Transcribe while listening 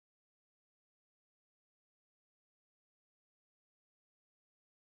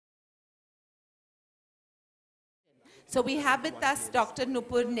So we have with us Dr.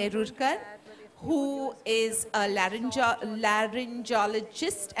 Nupur Nerurkar, who is a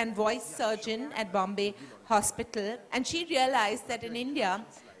laryngologist and voice surgeon at Bombay Hospital. And she realized that in India,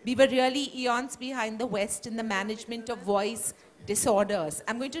 we were really eons behind the West in the management of voice disorders.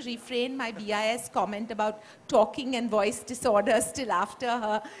 I'm going to refrain my BIS comment about talking and voice disorders till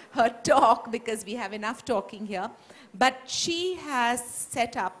after her talk, because we have enough talking here. But she has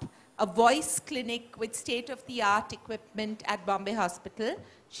set up a voice clinic with state-of-the-art equipment at Bombay Hospital.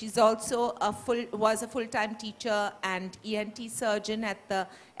 She's also was a full-time teacher and ENT surgeon at the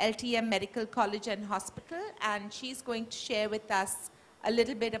LTM Medical College and Hospital, and she's going to share with us a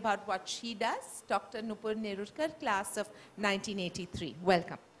little bit about what she does. Dr. Nupur Nerurkar, class of 1983.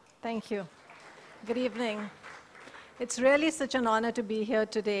 Welcome. Thank you. Good evening. It's really such an honor to be here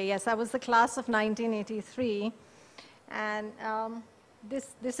today. Yes, I was the class of 1983, and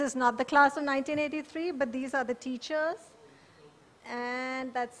this is not the class of 1983, but these are the teachers.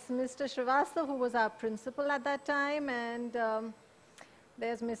 And that's Mr. Srivastava, who was our principal at that time, and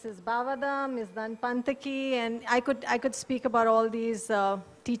there's Mrs. Bavada, Ms. Danpantaki, and I could speak about all these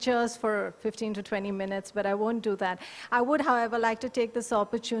teachers for 15 to 20 minutes, but I won't do that. I would, however, like to take this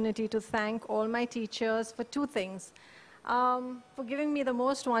opportunity to thank all my teachers for two things. For giving me the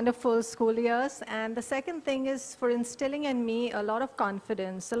most wonderful school years, and the second thing is for instilling in me a lot of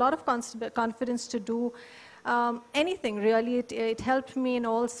confidence to do anything, really. It helped me in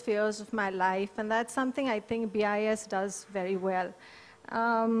all spheres of my life, and that's something I think BIS does very well.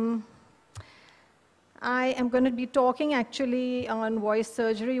 I am going to be talking actually on voice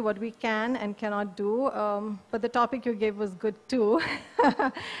surgery, what we can and cannot do, but the topic you gave was good too.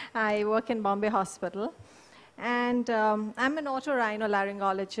 I work in Bombay Hospital, and I'm an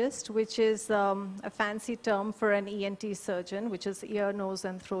otorhinolaryngologist, which is a fancy term for an ENT surgeon, which is ear, nose,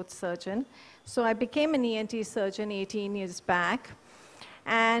 and throat surgeon. So I became an ENT surgeon 18 years back.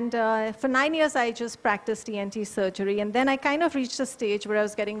 And for 9 years, I just practiced ENT surgery. And then I kind of reached a stage where I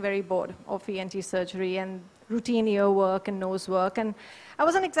was getting very bored of ENT surgery and routine ear work and nose work. And I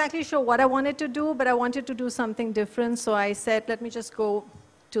wasn't exactly sure what I wanted to do, but I wanted to do something different. So I said, let me just go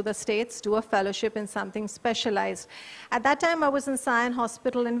to the States, do a fellowship in something specialized. At that time, I was in Sion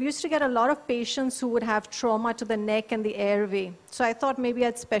Hospital, and we used to get a lot of patients who would have trauma to the neck and the airway. So I thought maybe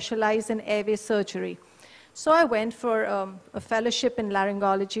I'd specialize in airway surgery. So I went for a fellowship in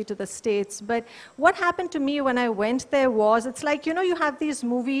laryngology to the States. But what happened to me when I went there was, it's like, you know, you have these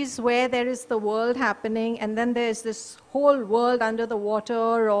movies where there is the world happening, and then there's this whole world under the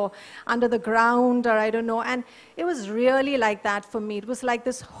water or under the ground, or I don't know. And it was really like that for me. It was like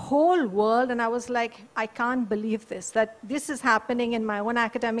this whole world, and I was like, I can't believe this, that this is happening in my own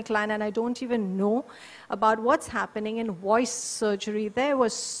academic line, and I don't even know about what's happening in voice surgery. There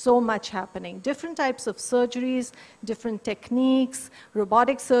was so much happening. Different types of surgeries, different techniques,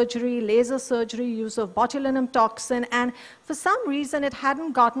 robotic surgery, laser surgery, use of botulinum toxin, and for some reason it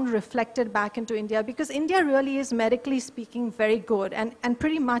hadn't gotten reflected back into India, because India really is, medically speaking, very good and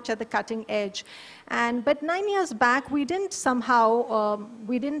pretty much at the cutting edge. But 9 years back, we didn't somehow,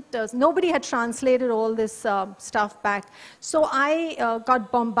 nobody had translated all this stuff back. So I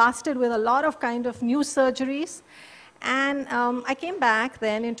got bombarded with a lot of kind of new surgeries. And I came back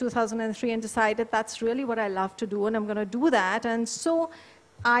then in 2003 and decided that's really what I love to do, and I'm going to do that. And so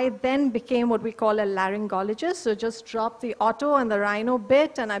I then became what we call a laryngologist. So just dropped the auto and the rhino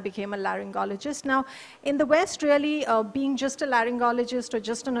bit, and I became a laryngologist. Now, in the West, really, being just a laryngologist or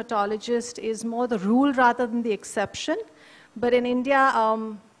just an otologist is more the rule rather than the exception. But in India,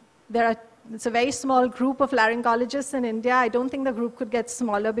 it's a very small group of laryngologists in India. I don't think the group could get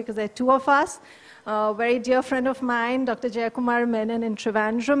smaller because there are two of us. A very dear friend of mine, Dr. Jayakumar Menon in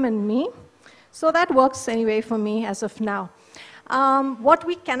Trivandrum, and me. So that works anyway for me as of now. What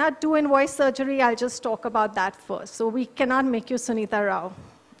we cannot do in voice surgery, I'll just talk about that first. So we cannot make you Sunita Rao,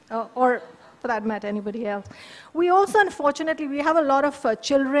 or for that matter, anybody else. We also, unfortunately, we have a lot of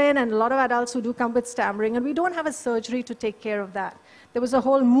children and a lot of adults who do come with stammering, and we don't have a surgery to take care of that. There was a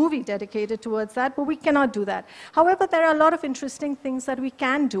whole movie dedicated towards that, but we cannot do that. However, there are a lot of interesting things that we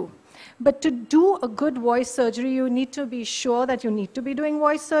can do. But to do a good voice surgery, you need to be sure that you need to be doing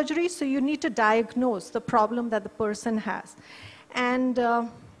voice surgery, so you need to diagnose the problem that the person has. And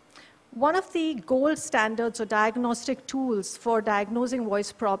one of the gold standards or diagnostic tools for diagnosing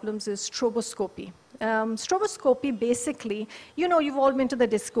voice problems is stroboscopy. Stroboscopy, basically, you know, you've all been to the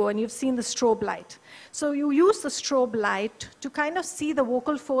disco and you've seen the strobe light. So you use the strobe light to kind of see the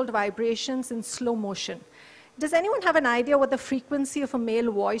vocal fold vibrations in slow motion. Does anyone have an idea what the frequency of a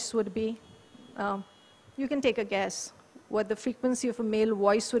male voice would be? You can take a guess what the frequency of a male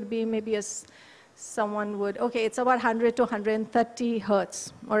voice would be, maybe a someone would, okay, it's about 100 to 130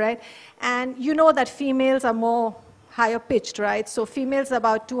 hertz, all right? And you know that females are more higher pitched, right? So females are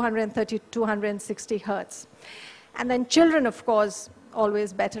about 230 to 260 hertz. And then children, of course,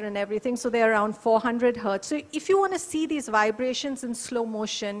 always better in everything, so they're around 400 hertz. So if you want to see these vibrations in slow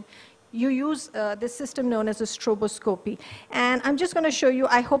motion, you use this system known as a stroboscopy. And I'm just going to show you,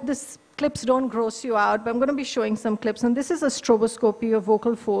 I hope these clips don't gross you out, but I'm going to be showing some clips. And this is a stroboscopy of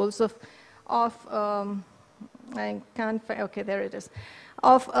vocal folds of I can't find, okay, there it is.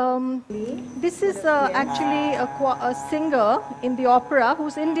 This is actually a singer in the opera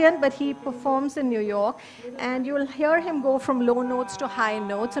who's Indian, but he performs in New York. And you'll hear him go from low notes to high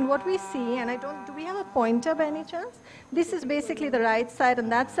notes. And what we see, and do we have a pointer by any chance? This is basically the right side,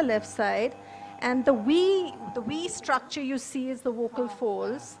 and that's the left side. And the V structure you see is the vocal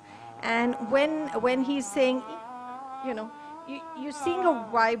folds. And when he's saying, you know, you're seeing a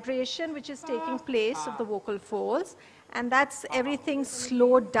vibration which is taking place of the vocal folds, and that's everything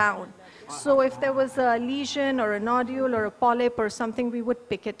slowed down. So if there was a lesion or a nodule or a polyp or something, we would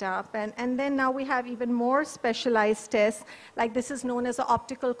pick it up. And then now we have even more specialized tests, like this is known as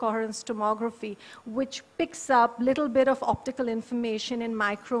optical coherence tomography, which picks up a little bit of optical information in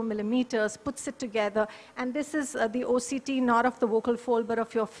micromillimeters, puts it together, and this is the OCT not of the vocal fold but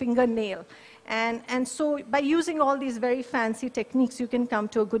of your fingernail. And so by using all these very fancy techniques, you can come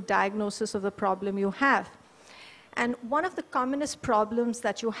to a good diagnosis of the problem you have. And one of the commonest problems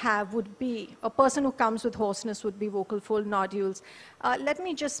that you have would be, a person who comes with hoarseness would be vocal fold nodules. Let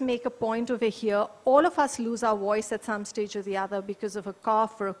me just make a point over here. All of us lose our voice at some stage or the other because of a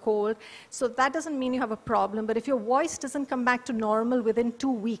cough or a cold. So that doesn't mean you have a problem, but if your voice doesn't come back to normal within 2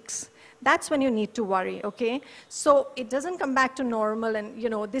 weeks, that's when you need to worry, okay? So it doesn't come back to normal, and you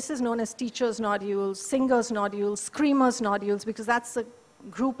know, this is known as teachers' nodules, singers' nodules, screamers' nodules, because that's the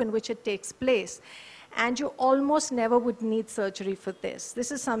group in which it takes place. And you almost never would need surgery for this.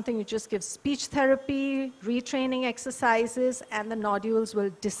 This is something you just give speech therapy, retraining exercises, and the nodules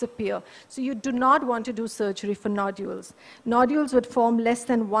will disappear. So you do not want to do surgery for nodules. Nodules would form less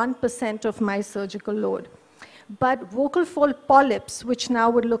than 1% of my surgical load. But vocal fold polyps, which now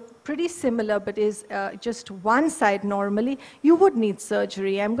would look pretty similar but is just one side normally, you would need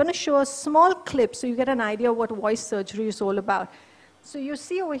surgery. I'm going to show a small clip so you get an idea of what voice surgery is all about. So you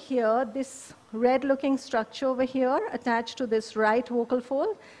see over here this red-looking structure over here attached to this right vocal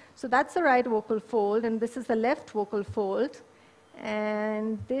fold. So that's the right vocal fold, and this is the left vocal fold.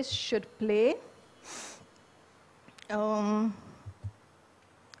 And this should play. All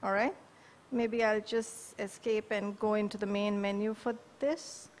right. Maybe I'll just escape and go into the main menu for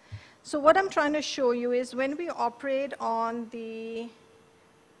this. So what I'm trying to show you is when we operate on the,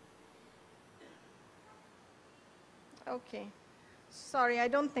 okay, sorry, I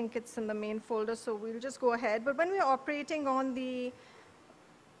don't think it's in the main folder, so we'll just go ahead. But when we're operating on the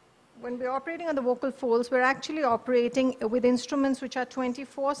vocal folds, we're actually operating with instruments which are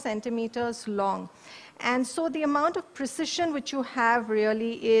 24 centimeters long. And so the amount of precision which you have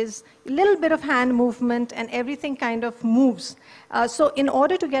really is a little bit of hand movement, and everything kind of moves. So in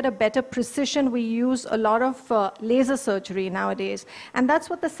order to get a better precision, we use a lot of laser surgery nowadays. And that's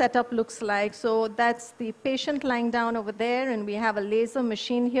what the setup looks like. So that's the patient lying down over there, and we have a laser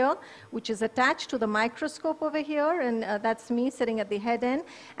machine here, which is attached to the microscope over here, and that's me sitting at the head end.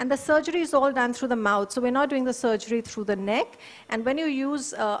 And the surgery is all done through the mouth. So we're not doing the surgery through the neck. And when you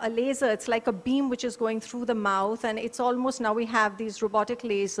use a laser, it's like a beam which is going through the mouth, and it's almost, now we have these robotic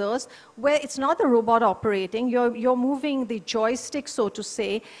lasers where it's not the robot operating, you're moving the joystick, so to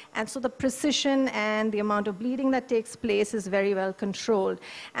say, and so the precision and the amount of bleeding that takes place is very well controlled.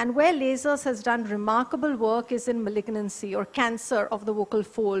 And where lasers has done remarkable work is in malignancy or cancer of the vocal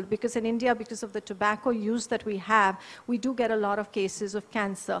fold, because in India, because of the tobacco use that we have, we do get a lot of cases of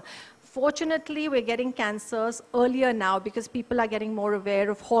cancer. Fortunately, we're getting cancers earlier now because people are getting more aware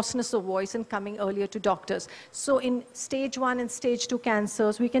of hoarseness of voice and coming earlier to doctors. So in stage 1 and stage 2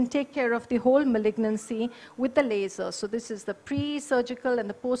 cancers, we can take care of the whole malignancy with the laser. So this is the pre-surgical and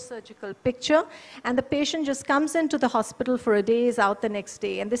the post-surgical picture. And the patient just comes into the hospital for a day, is out the next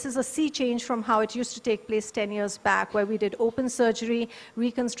day. And this is a sea change from how it used to take place 10 years back, where we did open surgery,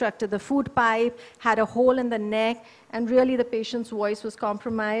 reconstructed the food pipe, had a hole in the neck, and really the patient's voice was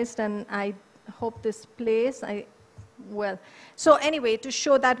compromised, and I hope this plays. Well, so anyway,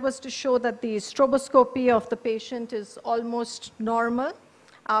 that was to show that the stroboscopy of the patient is almost normal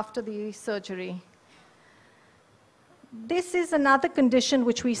after the surgery. This is another condition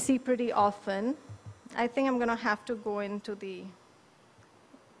which we see pretty often. I think I'm going to have to go into the,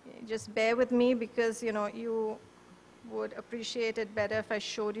 just bear with me because, you know, would appreciate it better if I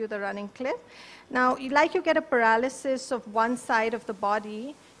showed you the running clip. Now, like you get a paralysis of one side of the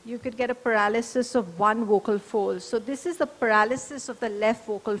body, you could get a paralysis of one vocal fold. So this is the paralysis of the left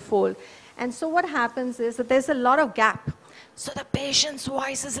vocal fold. And so what happens is that there's a lot of gap. So the patient's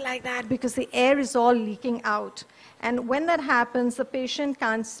voice is like that because the air is all leaking out. And when that happens, the patient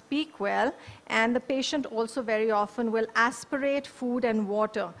can't speak well, and the patient also very often will aspirate food and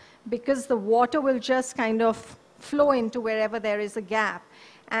water because the water will just kind of flow into wherever there is a gap.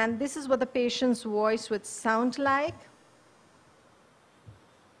 And this is what the patient's voice would sound like.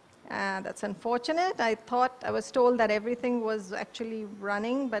 That's unfortunate. I was told that everything was actually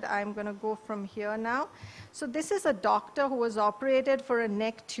running, but I'm going to go from here now. So this is a doctor who was operated for a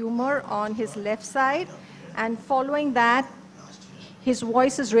neck tumor on his left side. And following that, his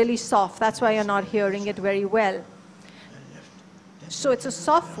voice is really soft. That's why you're not hearing it very well. So it's a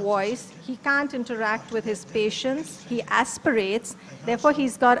soft voice. He can't interact with his patients. He aspirates. Therefore,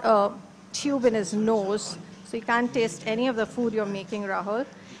 he's got a tube in his nose. So he can't taste any of the food you're making, Rahul.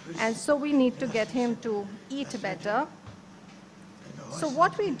 And so we need to get him to eat better. So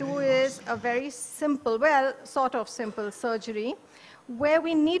what we do is a very simple, well, sort of simple surgery, where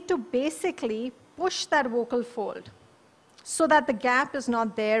we need to basically push that vocal fold so that the gap is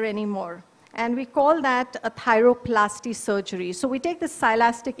not there anymore. And we call that a thyroplasty surgery. So we take this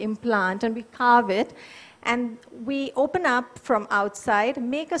silastic implant and we carve it, and we open up from outside,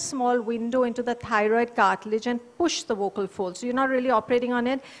 make a small window into the thyroid cartilage and push the vocal fold. So you're not really operating on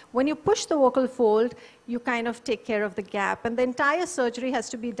it. When you push the vocal fold, you kind of take care of the gap. And the entire surgery has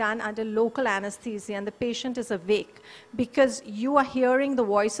to be done under local anesthesia, and the patient is awake because you are hearing the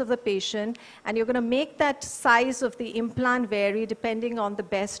voice of the patient, and you're going to make that size of the implant vary depending on the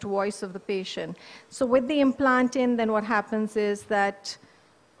best voice of the patient. So with the implant in, then what happens is that,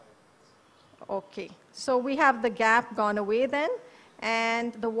 okay. So we have the gap gone away then,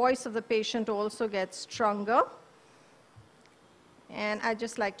 and the voice of the patient also gets stronger. And I'd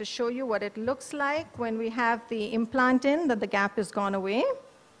just like to show you what it looks like when we have the implant in, that the gap is gone away.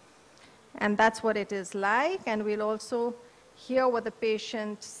 And that's what it is like. And we'll also hear what the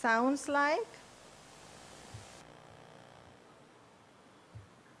patient sounds like.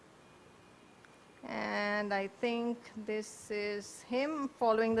 And I think this is him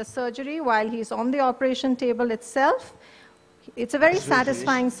following the surgery while he's on the operation table itself. It's a very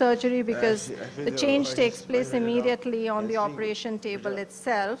satisfying surgery because the change takes place immediately on the operation table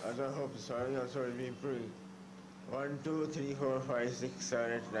itself. I hope, sorry, I'm sorry, be improving. 1, 2, 3, 4, 5, 6,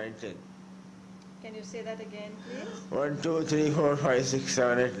 7, 8, 9, 10. Can you say that again, please? 1, 2, 3, 4, 5, 6,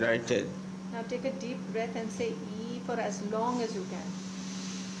 7, 8, 9, 10. Now take a deep breath and say E for as long as you can.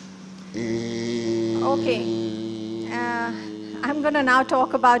 Okay, I'm going to now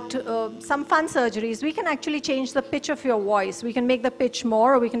talk about some fun surgeries. We can actually change the pitch of your voice. We can make the pitch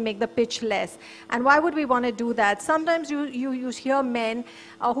more, or we can make the pitch less. And why would we want to do that? Sometimes you hear men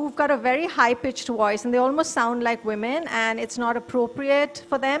who've got a very high-pitched voice, and they almost sound like women, and it's not appropriate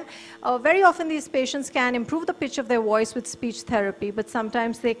for them. Very often these patients can improve the pitch of their voice with speech therapy, but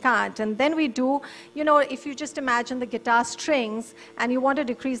sometimes they can't. And then we do, you know, if you just imagine the guitar strings, and you want to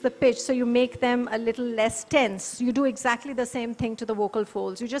decrease the pitch, so you make them a little less tense. You do exactly the same thing to the vocal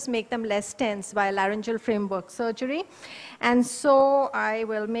folds. You just make them less tense by a laryngeal framework surgery. And so I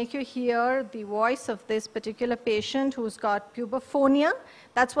will make you hear the voice of this particular patient who's got puberphonia.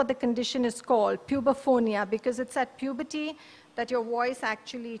 That's what the condition is called, puberphonia, because it's at puberty that your voice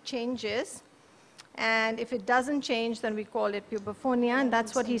actually changes. And if it doesn't change, then we call it puberphonia, and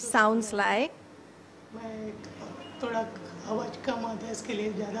that's what he sounds like.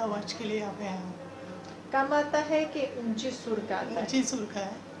 कम आता है कि ऊंची सुर का आता है? ऊंची सुर का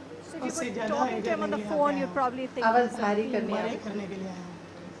है। So if you were talking to him on the phone, you'd probably think आवाज भारी करने के लिए आया।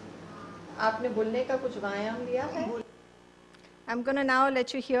 आपने बोलने का कुछ व्यायाम लिया है? I'm going to now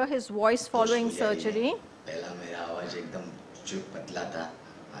let you hear his voice following surgery. पहला मेरा आवाज एकदम चुप पतला था।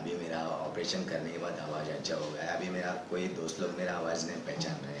 अभी मेरा ऑपरेशन करने के बाद आवाज अच्छा हो गया। अभी मेरा कोई दोस्त लोग मेरा आवाज नहीं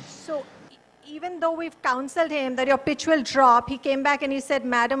पहचान रहे। So even though we've counseled him that your pitch will drop, he came back and he said,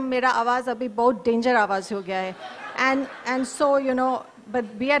 "Madam, मेरा आवाज अभी बहुत danger आवाज हो गया है." And so, you know, but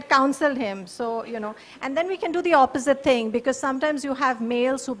we had counseled him, so, you know. And then we can do the opposite thing, because sometimes you have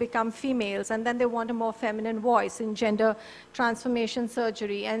males who become females, and then they want a more feminine voice in gender transformation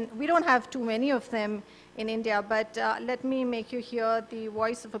surgery. And we don't have too many of them in India, but let me make you hear the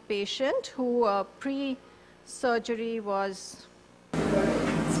voice of a patient who pre-surgery was...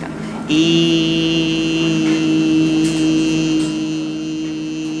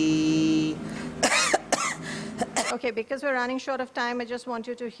 Okay, Okay, because we're running short of time, I just want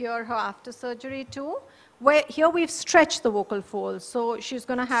you to hear her after surgery too. Where here we've stretched the vocal folds, so she's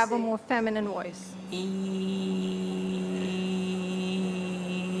going to have a more feminine voice.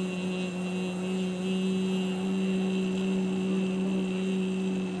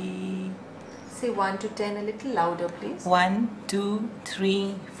 Say 1 to 10 a little louder, please. 1, 2,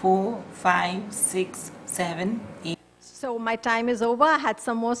 3, 4, 5, 6, 7, 8. So my time is over. I had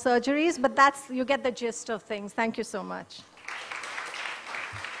some more surgeries, but you get the gist of things. Thank you so much.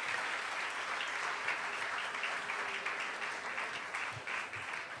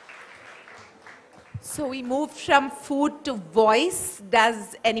 So we moved from food to voice.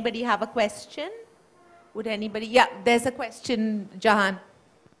 Does anybody have a question? Would anybody? Yeah, there's a question, Jahan.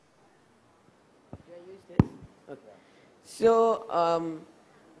 So,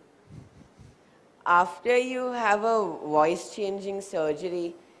 after you have a voice-changing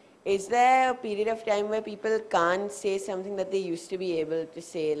surgery, is there a period of time where people can't say something that they used to be able to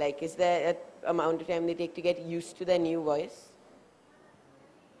say? Like, is there an amount of time they take to get used to their new voice?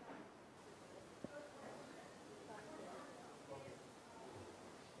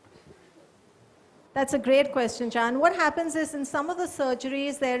 That's a great question, John. What happens is in some of the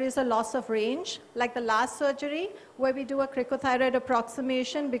surgeries, there is a loss of range, like the last surgery where we do a cricothyroid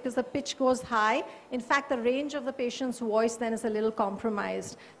approximation because the pitch goes high. In fact, the range of the patient's voice then is a little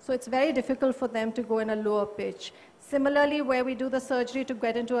compromised. So it's very difficult for them to go in a lower pitch. Similarly, where we do the surgery to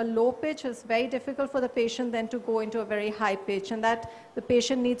get into a low pitch, it's very difficult for the patient then to go into a very high pitch, and that the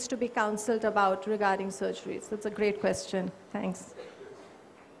patient needs to be counseled about regarding surgeries. That's a great question. Thanks.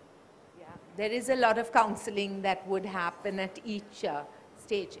 There is a lot of counseling that would happen at each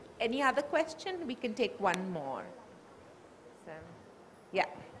stage. Any other question? We can take one more. So, yeah.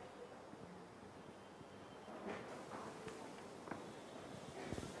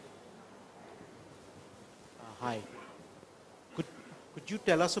 Hi. Could you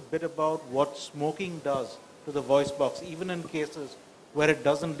tell us a bit about what smoking does to the voice box, even in cases where it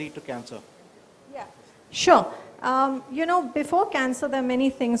doesn't lead to cancer? Yeah, sure. You know, before cancer, there are many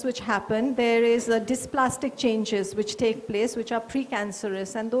things which happen. There is dysplastic changes which take place, which are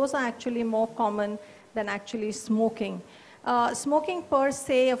precancerous, and those are actually more common than actually smoking. Smoking per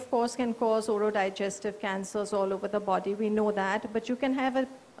se, of course, can cause orodigestive cancers all over the body. We know that, but you can have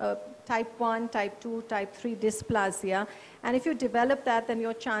a type 1, type 2, type 3 dysplasia, and if you develop that, then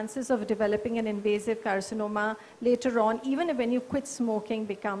your chances of developing an invasive carcinoma later on, even when you quit smoking,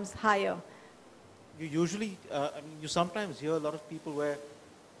 becomes higher. You usually, you sometimes hear a lot of people where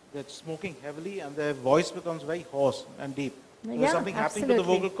they're smoking heavily and their voice becomes very hoarse and deep. Yeah, Is something happening to the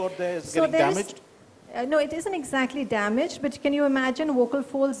vocal cord there? Is so getting damaged? No, it isn't exactly damaged, but can you imagine vocal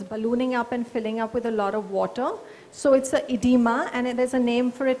folds ballooning up and filling up with a lot of water? So it's an edema, and there's a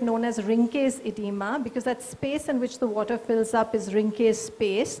name for it known as Rinke's edema, because that space in which the water fills up is Rinke's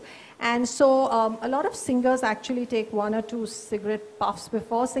space. And so a lot of singers actually take 1 or 2 cigarette puffs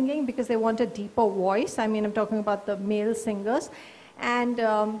before singing because they want a deeper voice. I mean, I'm talking about the male singers. And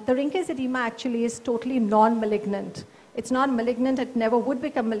the Rinke's edema actually is totally non-malignant. It's not malignant, it never would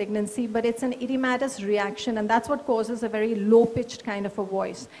become malignancy, but it's an edematous reaction, and that's what causes a very low-pitched kind of a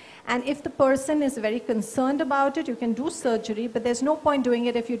voice. And if the person is very concerned about it, you can do surgery, but there's no point doing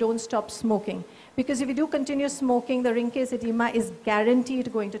it if you don't stop smoking. Because if you do continue smoking, the Rinke's edema is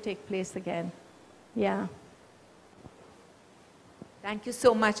guaranteed going to take place again. Yeah. Thank you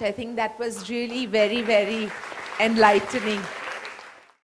so much. I think that was really very, very enlightening.